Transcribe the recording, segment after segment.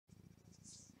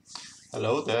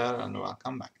Hello there and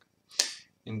welcome back.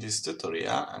 In this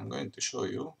tutorial I'm going to show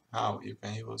you how you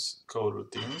can use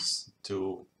coroutines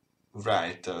to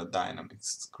write a dynamic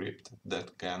script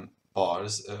that can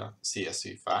parse a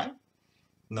CSV file,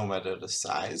 no matter the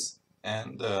size,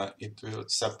 and it will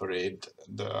separate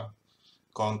the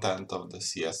content of the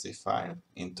CSV file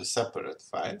into separate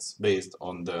files based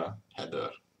on the header.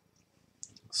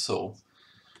 So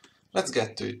let's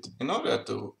get to it. In order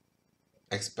to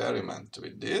experiment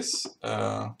with this,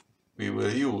 we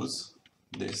will use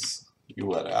this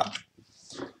URL.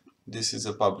 This is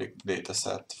a public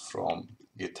dataset from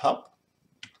GitHub,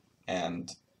 and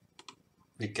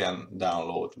we can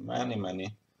download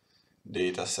many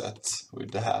datasets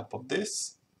with the help of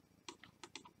this.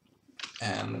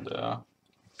 And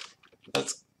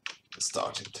let's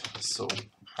start it. So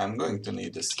I'm going to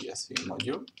need the CSV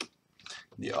module,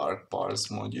 the argparse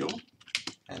module,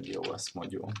 and the OS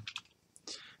module.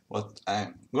 What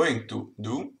I'm going to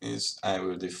do is I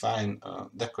will define a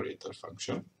decorator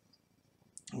function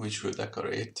which will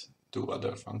decorate two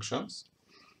other functions,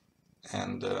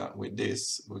 and with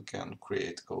this we can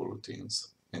create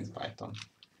coroutines in Python.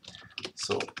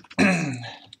 So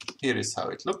here is how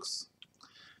it looks.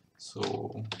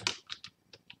 So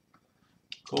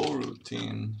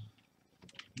coroutine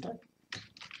deck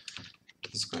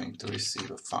is going to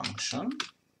receive a function,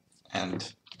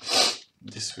 and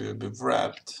this will be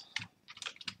wrapped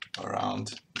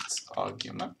around its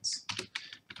arguments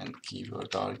and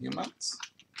keyword arguments.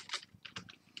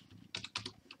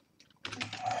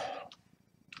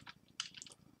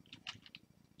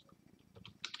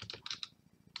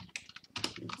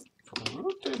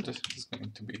 Corrouted is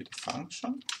going to be the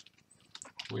function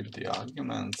with the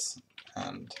arguments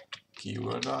and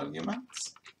keyword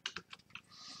arguments,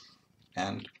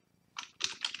 and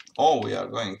all we are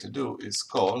going to do is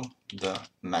call the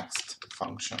next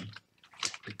function,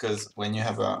 because when you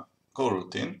have a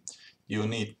coroutine you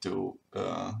need to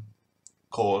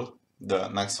call the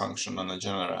next function on a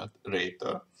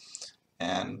generator,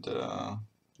 and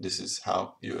this is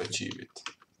how you achieve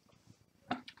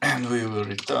it. And we will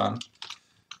return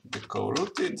the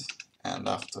corouted, and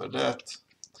after that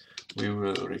we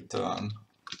will return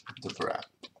the wrap.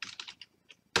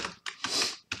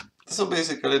 So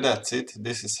basically that's it.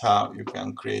 This is how you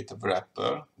can create a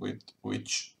wrapper with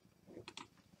which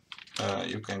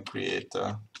you can create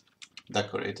a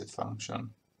decorated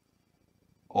function,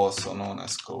 also known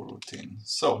as coroutine.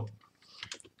 So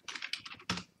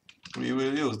we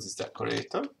will use this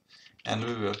decorator, and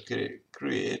we will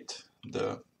create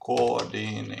the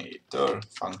coordinator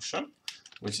function,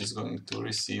 which is going to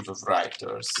receive a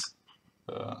writers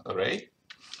array,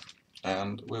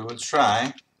 and we will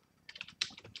try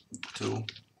to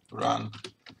run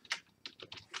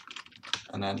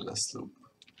an endless loop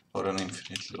or an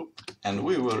infinite loop, and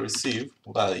we will receive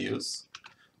values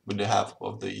with the help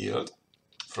of the yield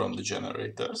from the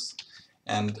generators,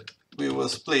 and we will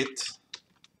split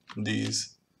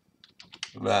these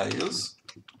values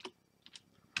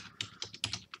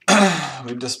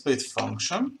with the split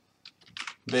function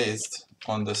based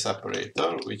on the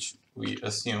separator, which we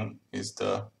assume is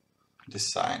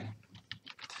this sign.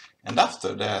 And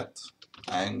after that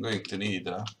I'm going to need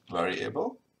a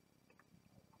variable,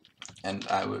 and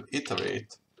I will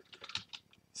iterate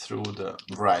through the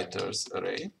writers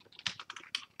array,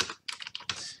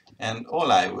 and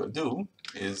all I will do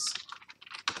is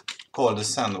call the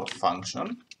sendoff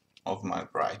function of my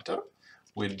writer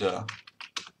with the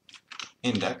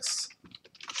index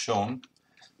shown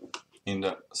in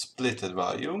the splitted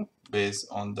value based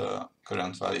on the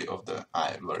current value of the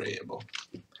I variable.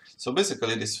 So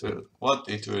basically what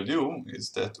it will do is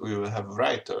that we will have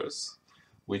writers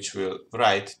which will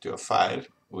write to a file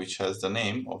which has the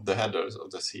name of the headers of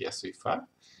the CSV file,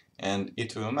 and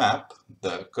it will map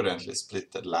the currently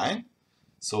splitted line.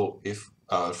 So if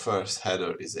our first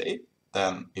header is A,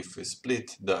 then if we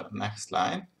split the next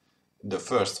line, the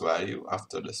first value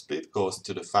after the split goes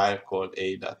to the file called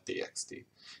a.txt,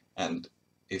 and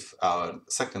if our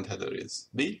second header is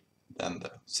B, then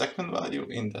the second value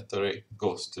in that array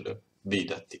goes to the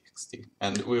b.txt,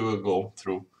 and we will go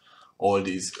through all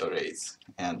these arrays,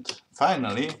 and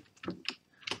finally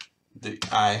the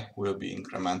I will be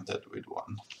incremented with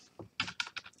 1,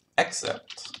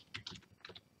 except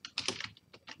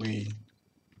we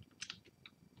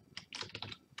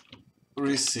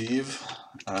receive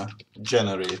a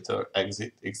generator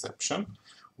exit exception,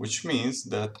 which means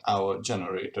that our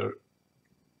generator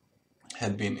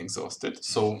had been exhausted,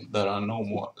 so there are no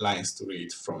more lines to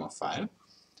read from a file.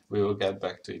 We will get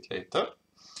back to it later.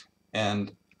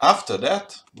 And after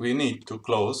that we need to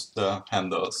close the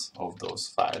handles of those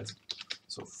files.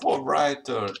 So for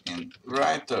writer in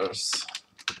writers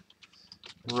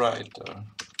writer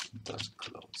dot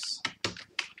close,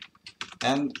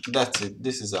 and that's it.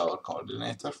 This is our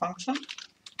coordinator function,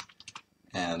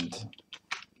 and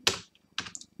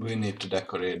we need to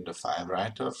decorate the file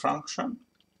writer function,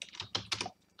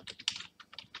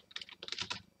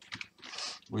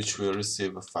 which will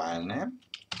receive a file name,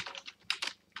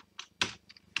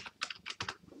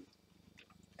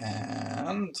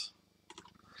 and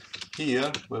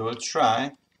here we will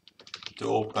try to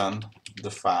open the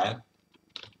file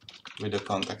with a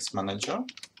context manager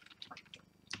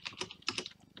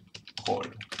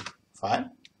called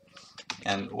file,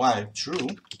 and while true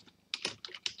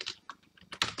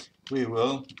we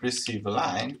will receive a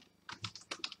line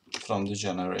from the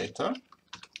generator,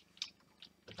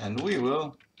 and we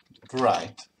will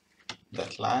write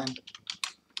that line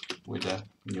with a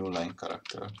new line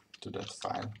character to that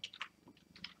file.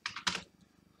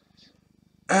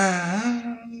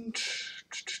 And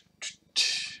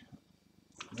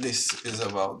this is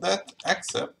about that,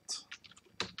 except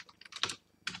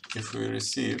if we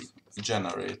receive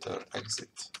generator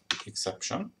exit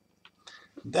exception,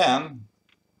 then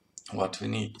what we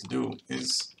need to do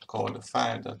is call the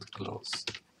file.close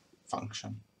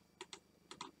function,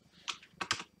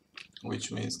 which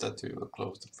means that we will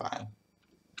close the file.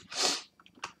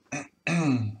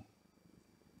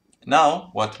 Now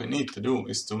what we need to do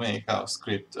is to make our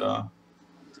script a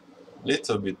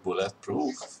little bit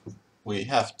bulletproof. We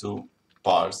have to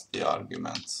parse the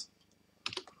arguments.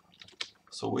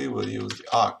 So we will use the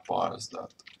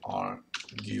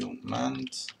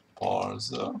argparse.argument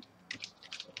parser,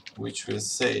 which will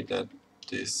say that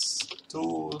this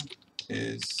tool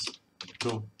is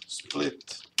to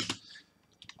split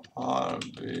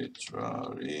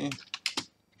arbitrary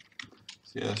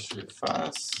CSV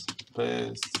files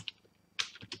based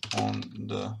on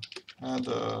the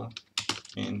header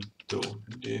into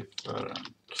different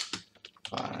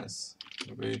files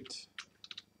with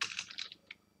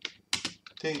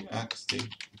txt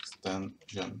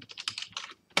extension,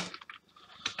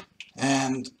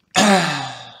 and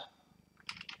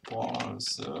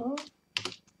parser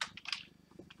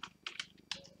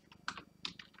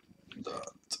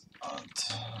dot add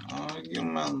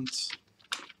argument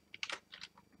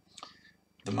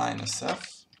the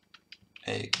 -f,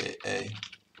 aka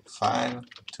file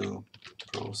to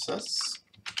process,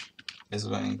 is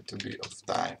going to be of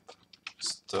type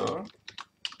stir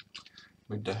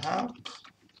with the help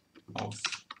of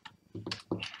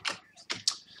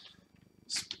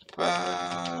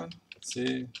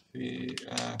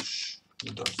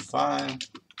specifiash.file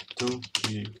to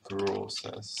be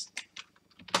processed.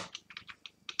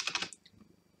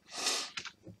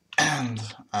 And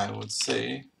I would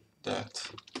say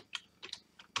that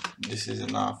this is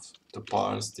enough to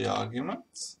parse the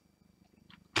arguments.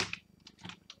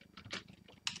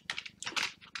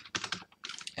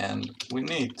 And we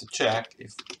need to check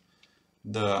if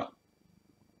the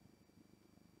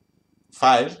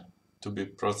file to be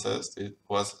processed it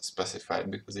was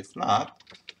specified, because if not,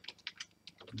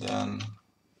 then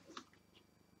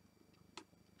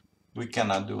we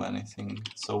cannot do anything.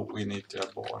 So we need to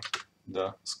abort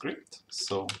the script.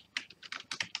 So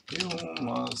you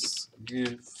must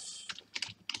give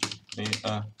me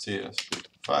a CSV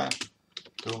file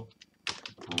to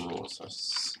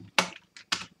process.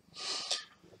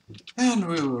 And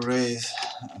we will raise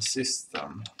a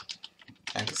system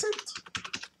exit,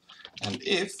 and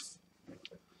if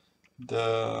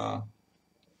the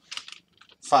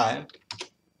file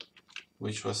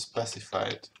which was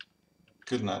specified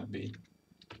could not be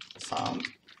found,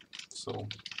 so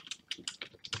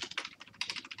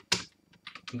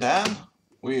then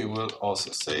we will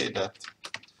also say that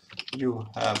you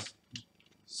have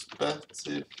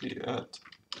specified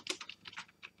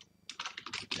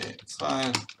a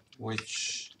file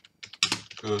which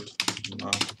could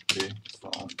not be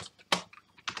found.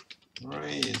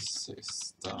 Raise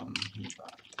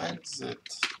system.exit.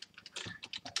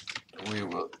 We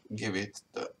will give it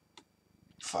the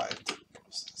file to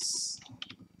process.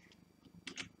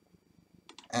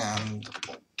 And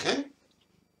okay.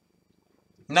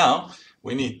 Now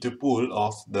we need to pull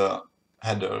off the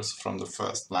headers from the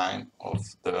first line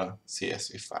of the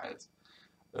CSV files.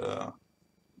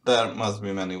 There must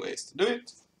be many ways to do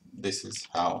it. This is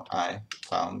how I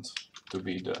found to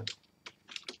be the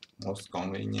most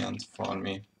convenient for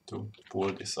me to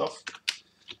pull this off.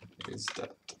 Is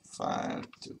that file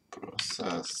to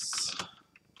process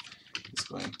is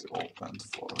going to open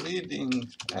for reading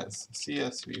as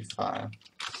CSV file,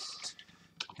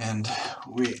 and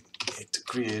we need to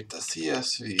create a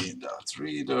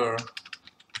CSV.reader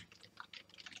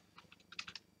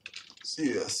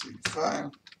CSV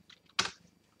file,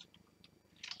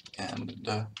 and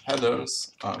the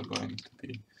headers are going to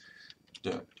be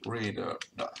the reader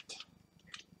dot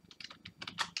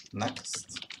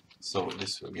next. So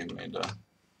this will give me the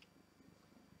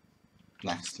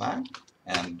next line,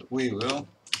 and we will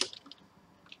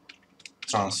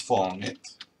transform it,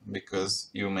 because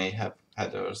you may have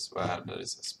headers where there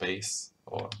is a space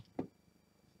or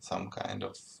some kind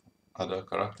of other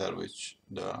character which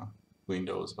the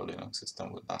Windows or Linux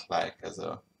system would not like as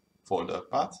a folder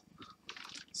path.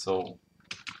 So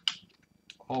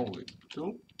all we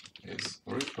do is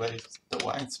replace the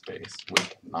white space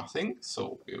with nothing,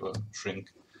 so we will shrink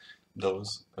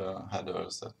those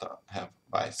headers that have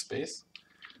white space,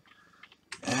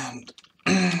 and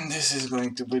this is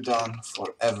going to be done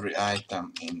for every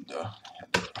item in the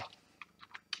header,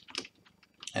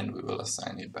 and we will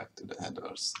assign it back to the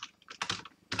headers.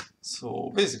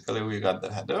 So basically we got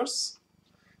the headers.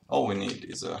 All we need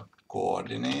is a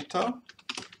coordinator,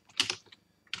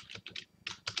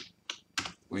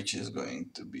 which is going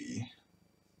to be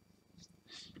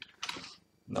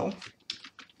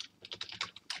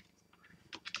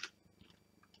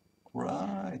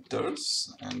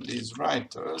writers, and these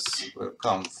writers will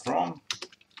come from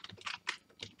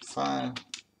file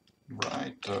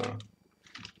writer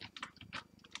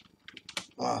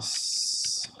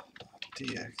plus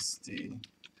txt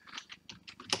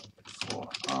for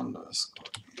underscore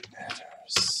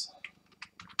headers.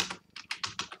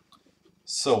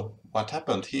 So what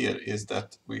happened here is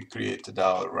that we created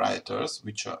our writers,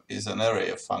 which is an array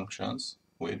of functions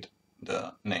with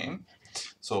the name.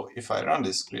 So if I run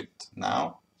this script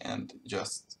now and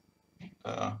just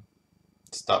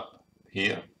stop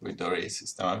here with the array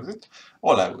system exit,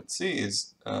 all I would see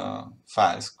is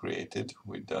files created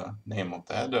with the name of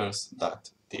the headers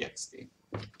 .txt.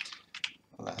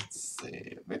 Let's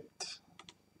save it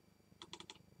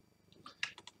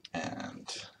and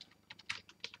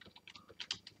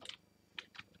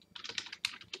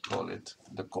call it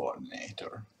the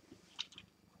coordinator.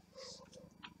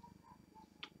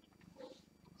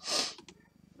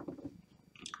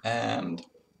 And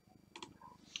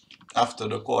after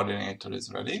the coordinator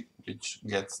is ready, which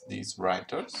gets these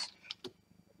writers,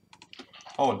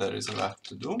 all there is left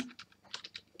to do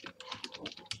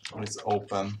is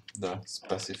open the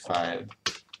specified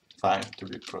file to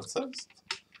be processed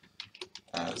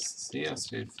as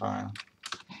CSV file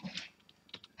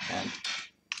and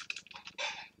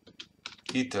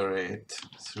iterate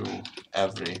through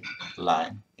every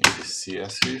line in this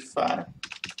CSV file.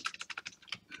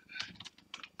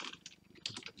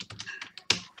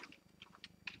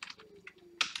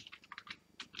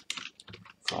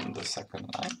 From the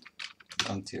second line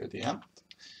until the end,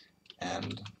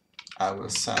 and I will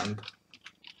send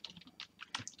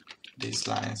these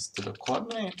lines to the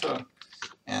coordinator,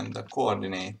 and the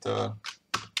coordinator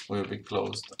will be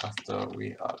closed after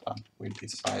we are done with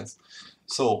these files.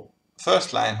 So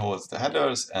first line holds the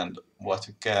headers, and what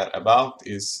we care about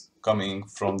is coming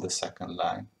from the second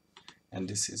line, and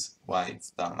this is why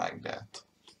it's done like that.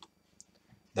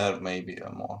 There may be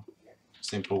a more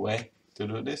simple way to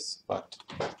do this, but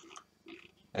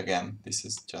again, this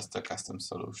is just a custom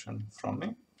solution from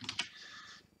me.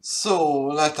 So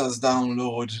let us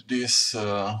download this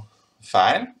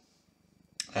file,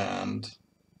 and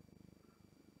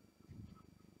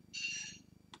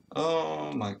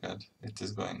oh my god, it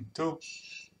is going to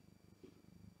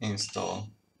install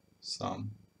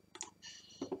some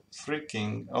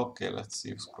freaking, okay, let's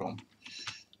use Chrome.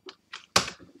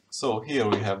 So here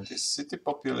we have this city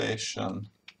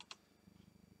population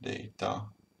data.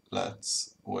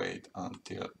 Let's wait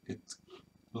until it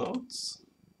loads.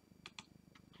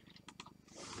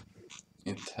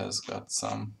 It has got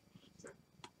some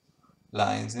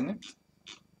lines in it.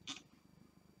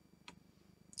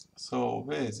 So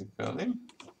basically,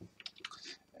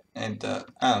 at the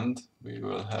end we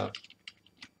will have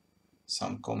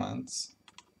some comments,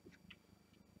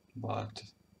 but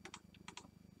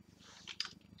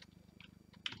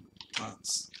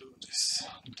let's do this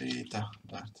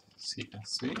data.csv.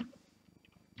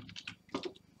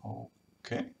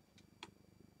 Okay.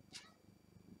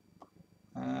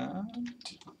 And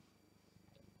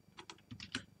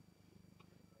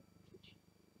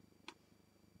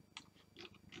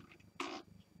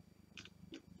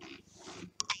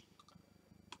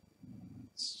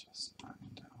let's just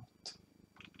find out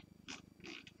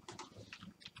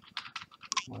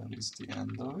where is the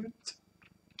end of it.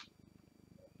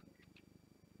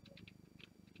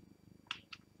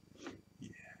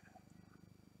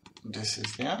 This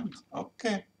is the end.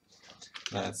 Okay,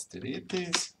 let's delete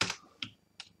this,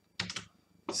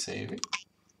 save it,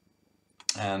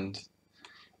 and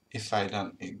if I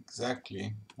done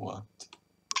exactly what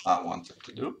I wanted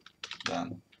to do,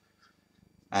 then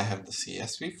I have the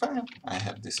CSV file, I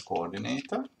have this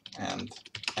coordinator, and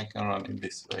I can run it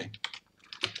this way.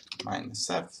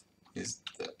 -f is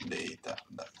the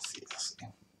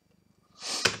data.csv.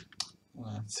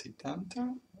 Let's hit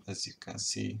enter. As you can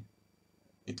see,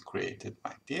 it created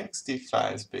my txt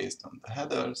files based on the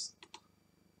headers,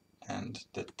 and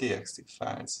the txt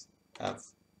files have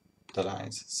the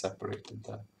lines separated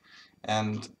there.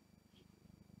 And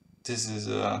this is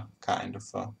a kind of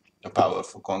a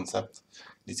powerful concept,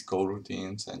 these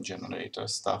coroutines and generator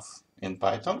stuff in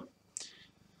Python.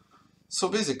 So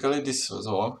basically this was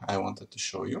all I wanted to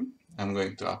show you. I'm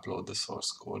going to upload the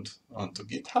source code onto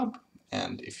GitHub,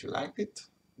 and if you liked it,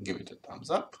 give it a thumbs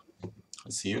up.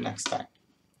 I'll see you next time.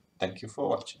 Thank you for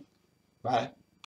watching. Bye.